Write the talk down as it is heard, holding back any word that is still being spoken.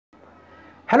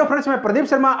Hello friends, मैं प्रदीप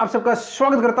शर्मा आप सबका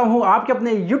स्वागत करता हूं आपके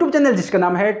अपने YouTube चैनल जिसका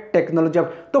नाम है टेक्नोलॉजी।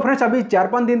 तो फ्रेंड्स, अभी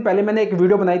 4-5 दिन पहले मैंने एक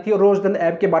वीडियो बनाई थी और रोजधन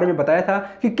ऐप के बारे में बताया था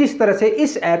कि किस तरह से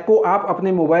इस ऐप को आप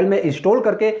अपने मोबाइल में इंस्टॉल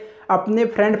करके अपने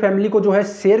फ्रेंड फैमिली को जो है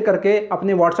शेयर करके,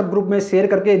 अपने व्हाट्सएप ग्रुप में शेयर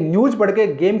करके, न्यूज़ पढ़ के,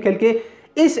 गेम खेल के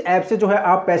इस ऐप से जो है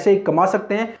आप पैसे कमा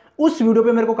सकते हैं। उस वीडियो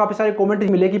पे मेरे को काफ़ी सारे कमेंट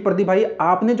मिले कि प्रदीप भाई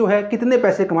आपने जो है कितने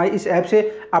पैसे कमाए इस ऐप से,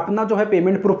 अपना जो है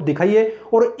पेमेंट प्रूफ दिखाइए,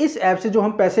 और इस ऐप से जो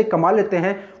हम पैसे कमा लेते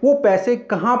हैं वो पैसे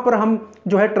कहां पर हम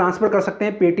जो है ट्रांसफ़र कर सकते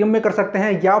हैं, पेटीएम में कर सकते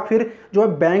हैं या फिर जो है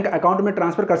बैंक अकाउंट में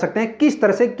ट्रांसफ़र कर सकते हैं, किस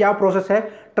तरह से क्या प्रोसेस है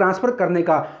ट्रांसफ़र करने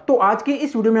का। तो आज की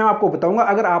इस वीडियो में मैं आपको बताऊंगा,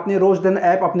 अगर आपने रोजधन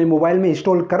ऐप अपने मोबाइल में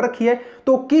इंस्टॉल कर रखी है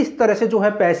तो किस तरह से जो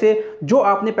है पैसे जो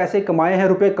आपने पैसे कमाए हैं,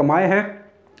 रुपए कमाए हैं,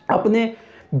 अपने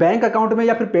बैंक अकाउंट में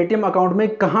या फिर पेटीएम अकाउंट में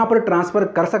कहां पर ट्रांसफर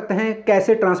कर सकते हैं,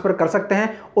 कैसे ट्रांसफर कर सकते हैं,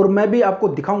 और मैं भी आपको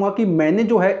दिखाऊंगा कि मैंने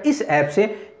जो है इस ऐप से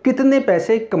कितने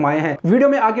पैसे कमाए हैं। वीडियो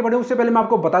में आगे बढ़े उससे पहले मैं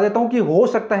आपको बता देता हूं कि हो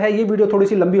सकता है ये वीडियो थोड़ी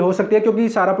सी लंबी हो सकती है, क्योंकि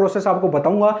सारा प्रोसेस आपको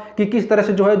बताऊंगा कि किस तरह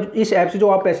से जो है इस ऐप से जो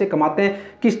आप पैसे कमाते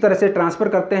हैं किस तरह से ट्रांसफर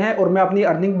करते हैं, और मैं अपनी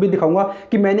अर्निंग भी दिखाऊंगा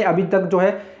कि मैंने अभी तक जो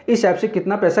है इस ऐप से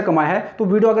कितना पैसा कमाया है। तो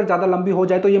वीडियो अगर ज़्यादा लंबी हो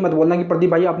जाए तो ये मत बोलना कि प्रदीप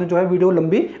भाई आपने जो है वीडियो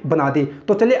लंबी बना दी।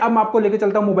 तो चलिए अब मैं आपको लेके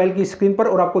चलता हूँ मोबाइल की स्क्रीन पर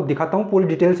और आपको दिखाता हूँ, पूरी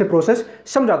डिटेल से प्रोसेस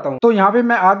समझाता हूँ। तो यहाँ पे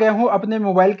मैं आ गया हूँ अपने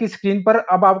मोबाइल की स्क्रीन पर।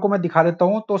 अब आपको मैं दिखा देता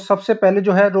हूँ। तो सबसे पहले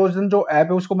जो है रोजधन जो ऐप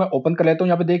है उसको मैं ओपन कर लेता हूँ।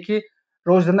 यहाँ पे देखिए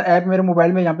रोजधन ऐप मेरे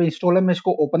मोबाइल में यहाँ पे इंस्टॉल है। मैं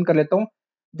इसको ओपन कर लेता हूँ।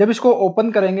 जब इसको ओपन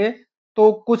करेंगे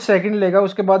तो कुछ सेकंड लेगा,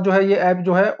 उसके बाद जो है ये ऐप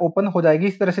जो है ओपन हो जाएगी।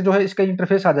 इस तरह से जो है इसका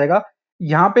इंटरफेस आ जाएगा।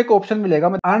 यहाँ पे एक ऑप्शन मिलेगा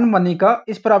अर्न मनी का,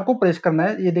 इस पर आपको प्रेस करना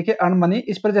है। ये देखिए अर्न मनी,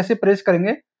 इस पर जैसे प्रेस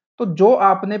करेंगे तो जो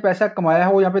आपने पैसा कमाया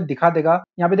है वो यहाँ पे दिखा देगा।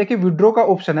 यहाँ पे देखिए विड्रॉ का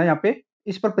ऑप्शन है, यहाँ पे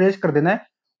इस पर प्रेस कर देना है।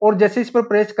 और जैसे इस पर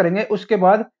प्रेस करेंगे उसके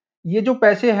बाद ये जो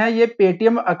पैसे हैं ये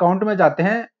पेटीएम अकाउंट में जाते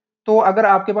हैं। तो अगर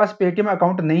आपके पास पेटीएम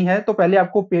अकाउंट नहीं है तो पहले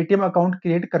आपको पेटीएम अकाउंट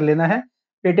क्रिएट कर लेना है।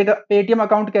 पेटीएम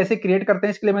अकाउंट कैसे क्रिएट करते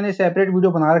हैं इसके लिए मैंने सेपरेट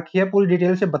वीडियो बना रखी है, पूरी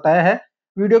डिटेल से बताया है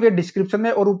वीडियो के डिस्क्रिप्शन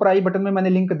में और ऊपर आई बटन में मैंने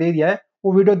लिंक दे दिया है।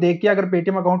 वो वीडियो देख के अगर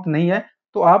पेटीएम अकाउंट नहीं है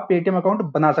तो आप पेटीएम अकाउंट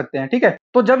बना सकते हैं, ठीक है।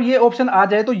 तो जब ये ऑप्शन आ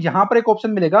जाए तो यहाँ पर एक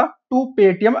ऑप्शन मिलेगा टू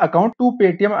पेटीएम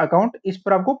अकाउंट, इस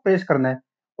पर आपको प्रेस करना है।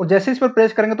 और जैसे इस पर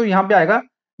प्रेस करेंगे तो यहाँ पे आएगा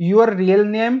your real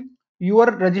name,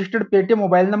 your registered Paytm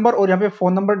mobile number, और यहाँ पे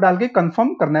फोन नंबर डाल के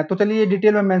कंफर्म करना है। तो चलिए ये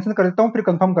डिटेल मैं मेंशन कर देता हूँ, फिर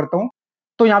कंफर्म करता हूँ।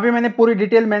 तो यहाँ पे मैंने पूरी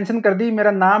डिटेल मेंशन कर दी,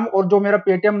 मेरा नाम और जो मेरा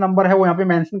पेटीएम नंबर है वो यहाँ पे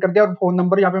मेंशन कर दिया और फोन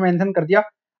नंबर यहाँ पे मेंशन कर दिया।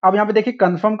 अब यहाँ पे देखिए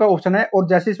कंफर्म का ऑप्शन है, और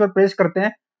जैसे इस पर प्रेस करते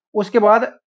हैं उसके बाद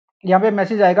यहाँ पे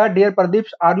मैसेज आएगा dear Pradeep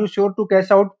are you sure to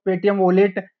cash out Paytm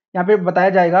wallet, यहाँ पे बताया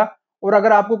जाएगा। और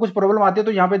अगर आपको कुछ प्रॉब्लम आती है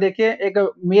तो यहाँ पे देखिए एक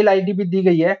मेल आईडी भी दी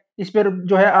गई है, इस पर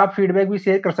जो है आप फीडबैक भी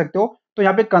शेयर कर सकते हो। तो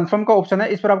यहाँ पे कंफर्म का ऑप्शन है,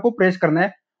 इस पर आपको प्रेस करना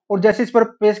है। और जैसे इस पर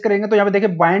प्रेस करेंगे तो यहाँ पे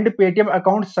देखिए बाइंड पेटीएम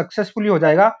अकाउंट सक्सेसफुली हो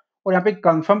जाएगा, और यहाँ पे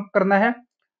कंफर्म करना है।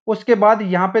 उसके बाद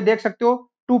यहाँ पे देख सकते हो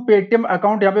टू पेटीएम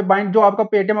अकाउंट, यहाँ पे बाइंड जो आपका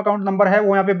पेटीएम अकाउंट नंबर है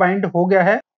वो यहाँ पे बाइंड हो गया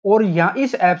है। और यहाँ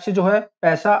इस ऐप से जो है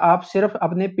पैसा आप सिर्फ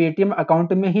अपने पेटीएम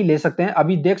अकाउंट में ही ले सकते हैं।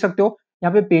 अभी देख सकते हो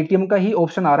यहाँ पे पेटीएम का ही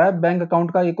ऑप्शन आ रहा है, बैंक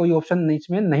अकाउंट का ये कोई ऑप्शन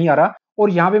इसमें नहीं आ रहा। और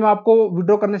यहाँ पे मैं आपको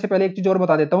विड्रॉ करने से पहले एक चीज और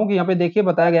बता देता हूँ कि यहाँ पे देखिए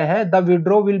बताया गया है the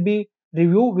withdraw will be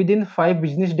review with in 5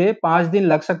 business day. 5 दिन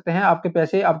लग सकते हैं आपके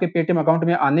पैसे आपके पेटीएम अकाउंट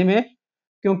में आने में,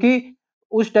 क्योंकि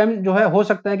उस टाइम जो है हो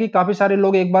सकता है कि काफी सारे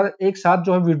लोग एक बार एक साथ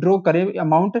जो है विड्रॉ करें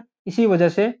अमाउंट, इसी वजह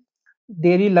से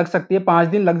देरी लग सकती है, 5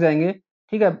 दिन लग जाएंगे,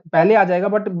 ठीक है। पहले आ जाएगा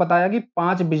बट बताया कि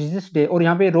 5 बिजनेस डे। और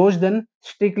यहाँ पे Rozdhan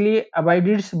strictly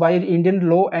abides by Indian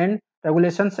law and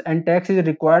regulations and tax is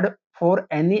required for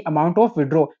any amount of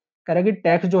withdraw. कह रहा है कि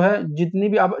टैक्स जो है जितनी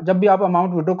भी आप जब भी आप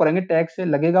अमाउंट विड्रॉ करेंगे टैक्स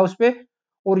लगेगा उस पर।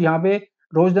 और यहाँ पे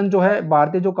रोजधन जो है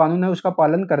भारतीय जो कानून है उसका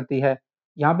पालन करती है।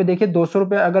 यहाँ पे देखिए 200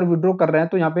 रुपये अगर विड्रॉ कर रहे हैं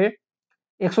तो यहाँ पे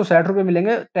 160 रुपये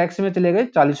मिलेंगे, टैक्स में चले गए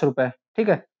 40 रुपये, ठीक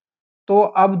है। तो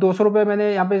अब 200 रुपये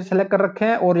मैंने यहाँ पे सेलेक्ट कर रखे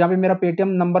हैं और यहाँ पे मेरा पेटीएम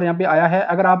नंबर यहाँ पे आया है।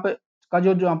 अगर आप का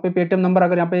जो जो यहाँ पे पेटीएम नंबर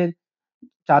अगर यहाँ पे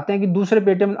चाहते हैं कि दूसरे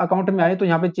पेटीएम अकाउंट में आए तो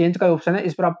यहाँ पे चेंज का ऑप्शन है,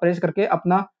 इस पर आप प्रेस करके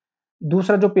अपना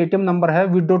दूसरा जो पेटीएम नंबर है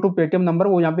विड्रॉ टू पेटीएम नंबर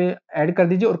वो यहाँ पे ऐड कर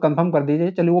दीजिए और कंफर्म कर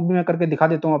दीजिए। चलिए वो भी मैं करके दिखा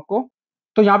देता हूँ आपको।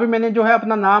 तो यहाँ पे मैंने जो है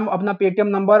अपना नाम, अपना पेटीएम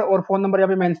नंबर और फोन नंबर यहाँ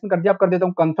पे मेंशन कर दिया। अब कर देता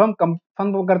हूँ कंफर्म।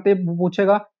 कंफर्म करते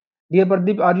पूछेगा dear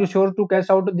Pradeep are you sure to cash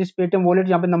out this Paytm wallet,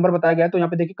 यहाँ पे नंबर बताया गया है। तो यहाँ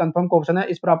पे देखिए कंफर्म का ऑप्शन है,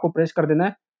 इस पर आपको प्रेस कर देना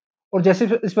है। और जैसे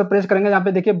इस पर प्रेस करेंगे यहाँ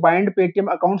पे देखिए बाइंड पेटीएम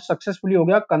अकाउंट सक्सेसफुली हो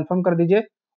गया, कंफर्म कर दीजिए।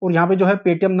 और यहाँ पे जो है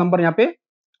पेटीएम नंबर यहाँ पे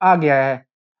आ गया है।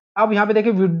 अब यहाँ पे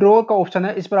देखिए विड्रॉ का ऑप्शन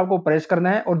है, इस पर आपको प्रेस करना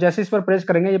है। और जैसे इस पर प्रेस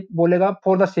करेंगे ये बोलेगा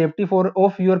for the safety for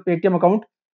of your Paytm account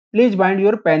please bind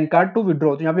your pan card to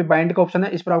withdraw. तो यहाँ पे बाइंड का ऑप्शन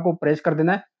है, इस पर आपको प्रेस कर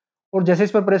देना है। और जैसे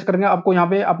इस पर प्रेस करेंगे आपको यहाँ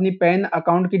पे अपनी पैन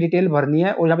अकाउंट की डिटेल भरनी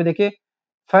है। और यहाँ पे देखिए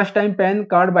first time pan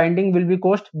card binding will be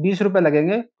cost 20 रुपये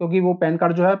लगेंगे, क्योंकि वो पैन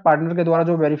कार्ड जो है पार्टनर के द्वारा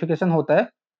जो वेरिफिकेशन होता है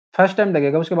फर्स्ट टाइम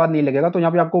लगेगा, उसके बाद नहीं लगेगा। तो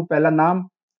यहाँ पे आपको पहला नाम,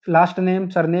 last name,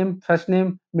 surname, first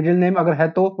name, middle name अगर है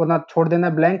तो, वरना छोड़ देना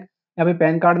है ब्लैंक। यहाँ पे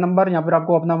पैन कार्ड नंबर, यहाँ पर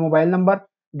आपको अपना mobile number,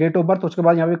 date of birth, उसके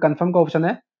बाद यहाँ पे कंफर्म का ऑप्शन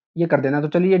है, ये कर देना है। तो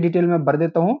चलिए ये डिटेल मैं भर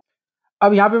देता हूँ।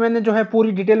 अब यहाँ पे मैंने जो है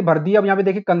पूरी डिटेल भर दी। अब यहाँ पे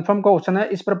देखिए कंफर्म का ऑप्शन है,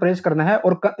 इस पर प्रेस करना है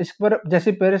और इस पर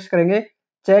जैसे प्रेस करेंगे,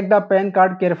 check the pan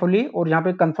card carefully, और यहाँ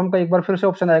पे कंफर्म का एक बार फिर से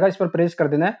ऑप्शन आएगा, इस पर प्रेस कर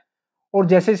देना है। और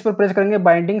जैसे इस पर प्रेस करेंगे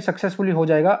बाइंडिंग सक्सेसफुली हो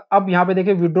जाएगा। अब यहाँ पे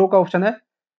देखिए विड्रॉ का ऑप्शन है।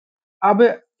 अब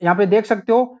यहाँ पे देख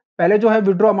सकते हो, पहले जो है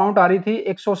विड्रॉ अमाउंट आ रही थी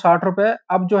 160 रुपए,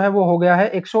 अब जो है वो हो गया है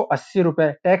 180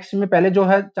 रुपए। टैक्स में पहले जो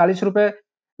है 40 रुपए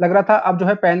लग रहा था, अब जो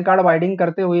है पैन कार्ड बाइंडिंग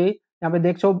करते हुए यहाँ पे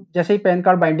देख सो, जैसे ही पैन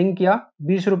कार्ड बाइंडिंग किया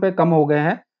 20 रुपए कम हो गए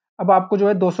हैं। अब आपको जो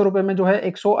है 200 रुपए में जो है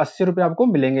 180 रुपए आपको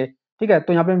मिलेंगे। ठीक है,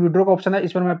 तो यहाँ पे विड्रॉ का ऑप्शन है,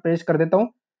 इस पर मैं प्रेस कर देता हूँ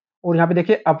और यहाँ पे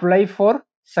देखिए अप्लाई फॉर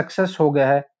सक्सेस हो गया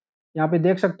है। यहाँ पे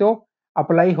देख सकते हो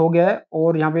अप्लाई हो गया है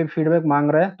और यहाँ पे फीडबैक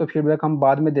मांग रहा है, तो फीडबैक हम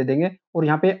बाद में दे देंगे। और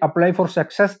यहाँ पे apply for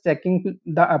success, checking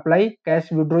the apply cash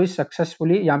withdraw is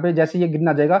successfully, यहाँ पे जैसे ये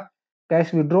गिनना जाएगा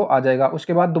कैश विड्रॉ आ जाएगा।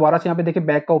 उसके बाद दोबारा से यहाँ पे देखिए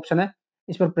बैक का ऑप्शन है,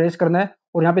 इस पर प्रेस करना है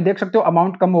और यहाँ पे देख सकते हो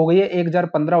अमाउंट कम हो गई है,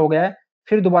 1015 हो गया है।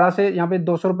 फिर दोबारा से यहाँ पे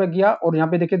 200 रुपए किया और यहाँ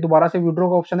पे देखिए दोबारा से विड्रॉ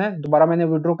का ऑप्शन है, दोबारा मैंने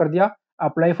विड्रॉ कर दिया,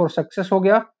 अप्लाई फॉर सक्सेस हो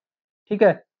गया। ठीक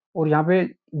है, और यहाँ पे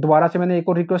दोबारा से मैंने एक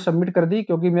और रिक्वेस्ट सबमिट कर दी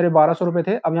क्योंकि मेरे 1200 रुपए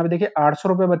थे। अब यहाँ पे देखिए 800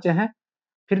 रुपए बचे हैं।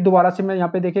 फिर दोबारा से मैं यहाँ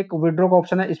पे देखिए विड्रॉ का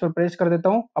ऑप्शन है, इस पर प्रेस कर देता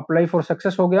हूँ, अप्लाई फॉर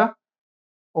सक्सेस हो गया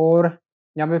और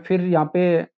यहाँ पे फिर यहाँ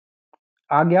पे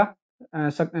आ गया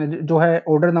जो है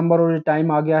ऑर्डर नंबर और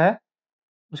टाइम आ गया है।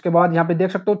 उसके बाद यहाँ पे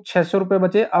देख सकते हो 600 रुपए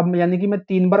बचे। अब यानी कि मैं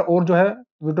 3 बार और जो है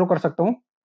विड्रॉ कर सकता हूँ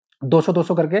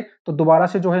 200-200 करके। तो दोबारा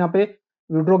से जो है यहाँ पे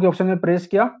विड्रॉ के ऑप्शन में प्रेस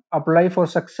किया, अप्लाई फॉर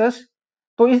सक्सेस।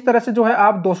 तो इस तरह से जो है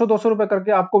आप 200-200 रुपए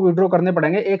करके आपको विड्रॉ करने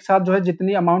पड़ेंगे। एक साथ जो है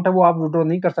जितनी अमाउंट है वो आप विड्रॉ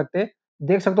नहीं कर सकते।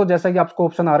 देख सकते हो जैसा कि आपको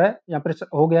ऑप्शन आ रहा है, यहाँ पे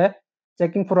हो गया है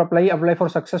checking for apply, apply for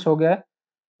success हो गया है।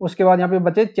 उसके बाद यहाँ पे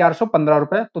बचे 415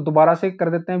 रुपए, तो दोबारा से कर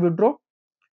देते हैं विड्रॉ।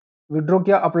 विड्रॉ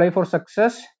किया, अप्लाई फॉर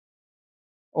सक्सेस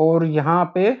और यहाँ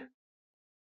पे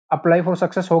अप्लाई फॉर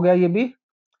सक्सेस हो गया ये भी।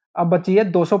 अब बची है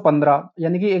 215,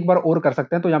 यानी कि एक बार और कर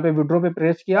सकते हैं। तो यहाँ पे विड्रॉ पे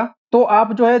प्रेस किया। तो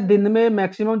आप जो है दिन में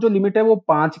मैक्सिमम जो लिमिट है वो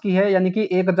 5 की है, यानी कि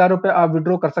 1000 रुपए आप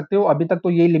विड्रॉ कर सकते हो। अभी तक तो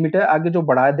यही लिमिट है, आगे जो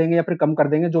बढ़ा देंगे या फिर कम कर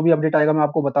देंगे, जो भी अपडेट आएगा मैं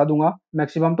आपको बता दूंगा।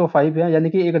 मैक्सिमम तो 5 है, यानी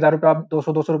कि 1000 रुपए आप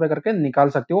 200-200 रुपए करके निकाल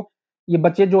सकते हो। ये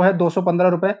बच्चे जो है 215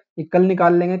 रुपए, ये कल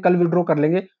निकाल लेंगे, कल विड्रॉ कर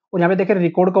लेंगे। और यहाँ पे देखिए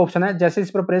रिकॉर्ड का ऑप्शन है, जैसे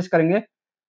इस पर प्रेस करेंगे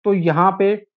तो यहाँ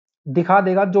पे दिखा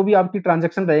देगा जो भी आपकी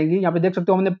ट्रांजैक्शन रहेगी। यहाँ पे देख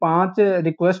सकते हो हमने 5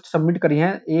 रिक्वेस्ट सबमिट करी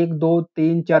हैं, 1 2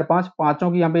 3 4 5, पांचों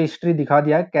की यहाँ पे हिस्ट्री दिखा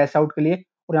दिया है कैश आउट के लिए।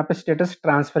 और यहाँ पे स्टेटस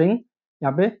ट्रांसफरिंग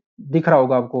यहाँ पे दिख रहा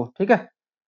होगा आपको। ठीक है,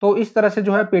 तो इस तरह से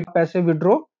जो है पैसे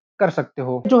विड्रॉ कर सकते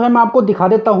हो। जो है मैं आपको दिखा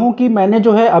देता हूँ कि मैंने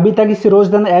जो है अभी तक इस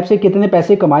रोजधन ऐप से कितने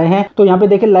पैसे कमाए हैं। तो यहाँ पे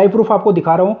देखिए लाइव प्रूफ आपको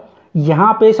दिखा रहा हूँ।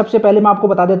 यहाँ पे सबसे पहले मैं आपको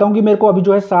बता देता हूँ कि मेरे को अभी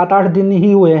जो है 7-8 दिन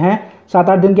ही हुए हैं,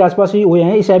 7-8 दिन के आसपास ही हुए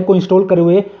हैं इस ऐप को इंस्टॉल करे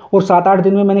हुए। और 7-8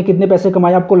 दिन में मैंने कितने पैसे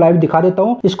कमाए आपको लाइव दिखा देता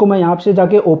हूँ। इसको मैं यहाँ से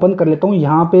जाके ओपन कर लेता हूँ।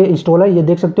 यहाँ पे इंस्टॉल है, ये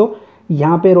देख सकते हो,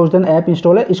 यहाँ पे रोजधन ऐप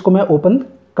इंस्टॉल है। इसको मैं ओपन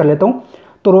कर लेता हूँ।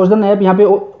 तो रोजधन ऐप यहाँ पे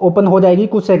ओपन हो जाएगी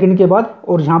कुछ सेकंड के बाद।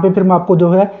 और यहाँ पे फिर मैं आपको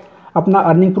जो है अपना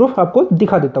अर्निंग प्रूफ आपको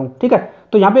दिखा देता हूँ। ठीक है,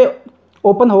 तो यहाँ पे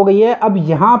ओपन हो गई है। अब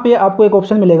यहाँ पे आपको एक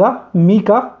ऑप्शन मिलेगा मी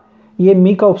का, ये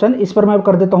मी का ऑप्शन, इस पर मैं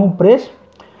कर देता हूँ प्रेस।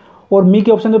 और मी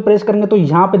के ऑप्शन पे प्रेस करेंगे तो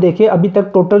यहाँ पे देखिए अभी तक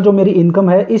टोटल जो मेरी इनकम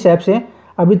है इस ऐप से,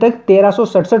 अभी तक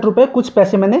 1367 रुपये कुछ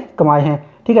पैसे मैंने कमाए हैं।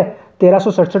 ठीक है,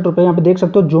 1367 रुपये यहाँ पे देख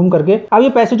सकते हो जूम करके। अब ये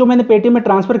पैसे जो मैंने पेटीएम में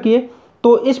ट्रांसफर किए,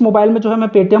 तो इस मोबाइल में जो है मैं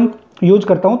पेटीएम यूज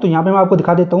करता हूँ। तो यहाँ पे मैं आपको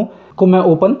दिखा देता हूँ, को मैं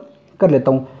ओपन कर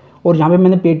लेता हूँ। और यहाँ पे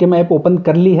मैंने पेटीएम ऐप ओपन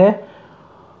कर ली है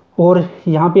और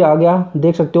यहाँ पे आ गया,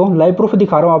 देख सकते हो लाइव प्रूफ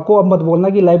दिखा रहा हूँ आपको। अब मत बोलना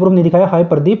कि लाइव प्रूफ नहीं दिखाया, हाय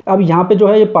प्रदीप। अब यहाँ पे जो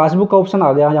है ये पासबुक का ऑप्शन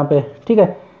आ गया यहाँ पे। ठीक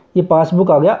है, ये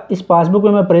पासबुक आ गया। इस पासबुक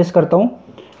में मैं प्रेस करता हूँ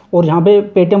और यहाँ पे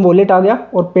पेटीएम वॉलेट आ गया।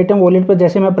 और पेटीएम वॉलेट पे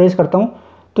जैसे मैं प्रेस करता हूँ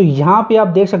तो यहाँ पे आप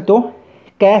देख सकते हो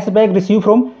cashback receive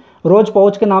from rose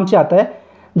pouch के नाम से आता है।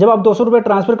 जब आप 200 रुपये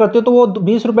ट्रांसफर करते हो तो वो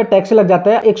 20 रुपये टैक्स से लग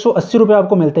जाता है, 180 रुपये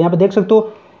आपको मिलते हैं। यहाँ पे देख सकते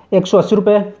हो 180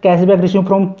 रुपये cashback receive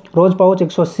from rose pouch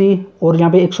 180, और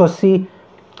यहाँ पे 180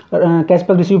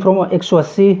 cashback receive from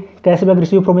 180, cashback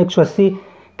receive from 180,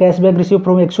 cashback receive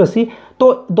from 180।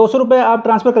 तो 200 रुपये आप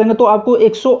ट्रांसफर करेंगे तो आपको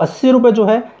 180 रुपये जो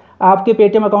है आपके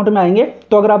पेटीएम अकाउंट में आएंगे।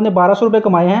 तो अगर आपने 1200 रुपये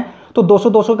कमाए हैं तो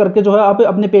 200-200 करके जो है आप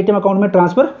अपने पेटीएम अकाउंट में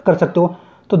ट्रांसफ़र कर सकते हो।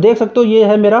 तो देख सकते हो ये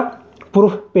है मेरा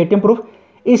प्रूफ, पेटीएम प्रूफ,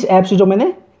 इस ऐप से जो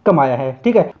मैंने कमाया है।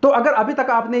 ठीक है, तो अगर अभी तक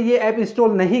आपने ये ऐप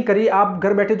इंस्टॉल नहीं करी, आप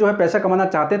घर बैठे जो है पैसा कमाना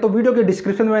चाहते हैं, तो वीडियो के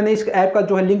डिस्क्रिप्शन में मैंने इस ऐप का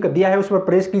जो है लिंक दिया है, उस पर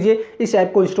प्रेस कीजिए, इस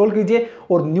ऐप को इंस्टॉल कीजिए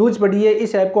और न्यूज़ पढ़िए,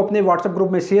 इस ऐप को अपने व्हाट्सएप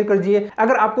ग्रुप में शेयर करिए।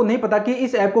 अगर आपको नहीं पता कि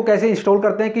इस ऐप को कैसे इंस्टॉल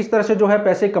करते हैं, किस तरह से जो है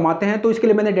पैसे कमाते हैं, तो इसके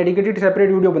लिए मैंने डेडिकेटेड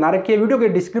सेपरेट वीडियो बना रखी है। वीडियो के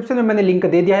डिस्क्रिप्शन में मैंने लिंक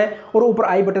दे दिया है और ऊपर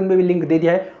आई बटन में भी लिंक दे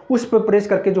दिया है, उस पर प्रेस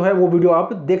करके जो है वो वीडियो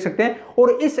आप देख सकते हैं।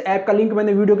 और इस ऐप का लिंक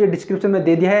मैंने वीडियो के डिस्क्रिप्शन में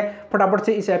दे दिया है, फटाफट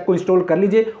से इस ऐप को इंस्टॉल कर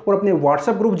लीजिए और अपने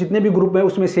व्हाट्सएप ग्रुप जितने भी ग्रुप है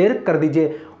उसमें शेयर कर दीजिए।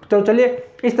 तो चलिए,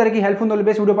 इस तरह की हेल्पफुल नॉलेज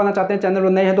बेस्ड वीडियो पाना चाहते हैं, चैनल पर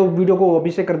नए हैं तो वीडियो को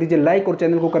अभी से कर दीजिए लाइक और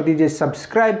चैनल को कर दीजिए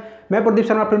सब्सक्राइब। मैं प्रदीप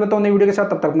शर्मा फिर मिलता हूं नई वीडियो के साथ,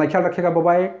 तब तक अपना ख्याल रखिएगा, बाय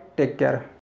बाय, टेक केयर।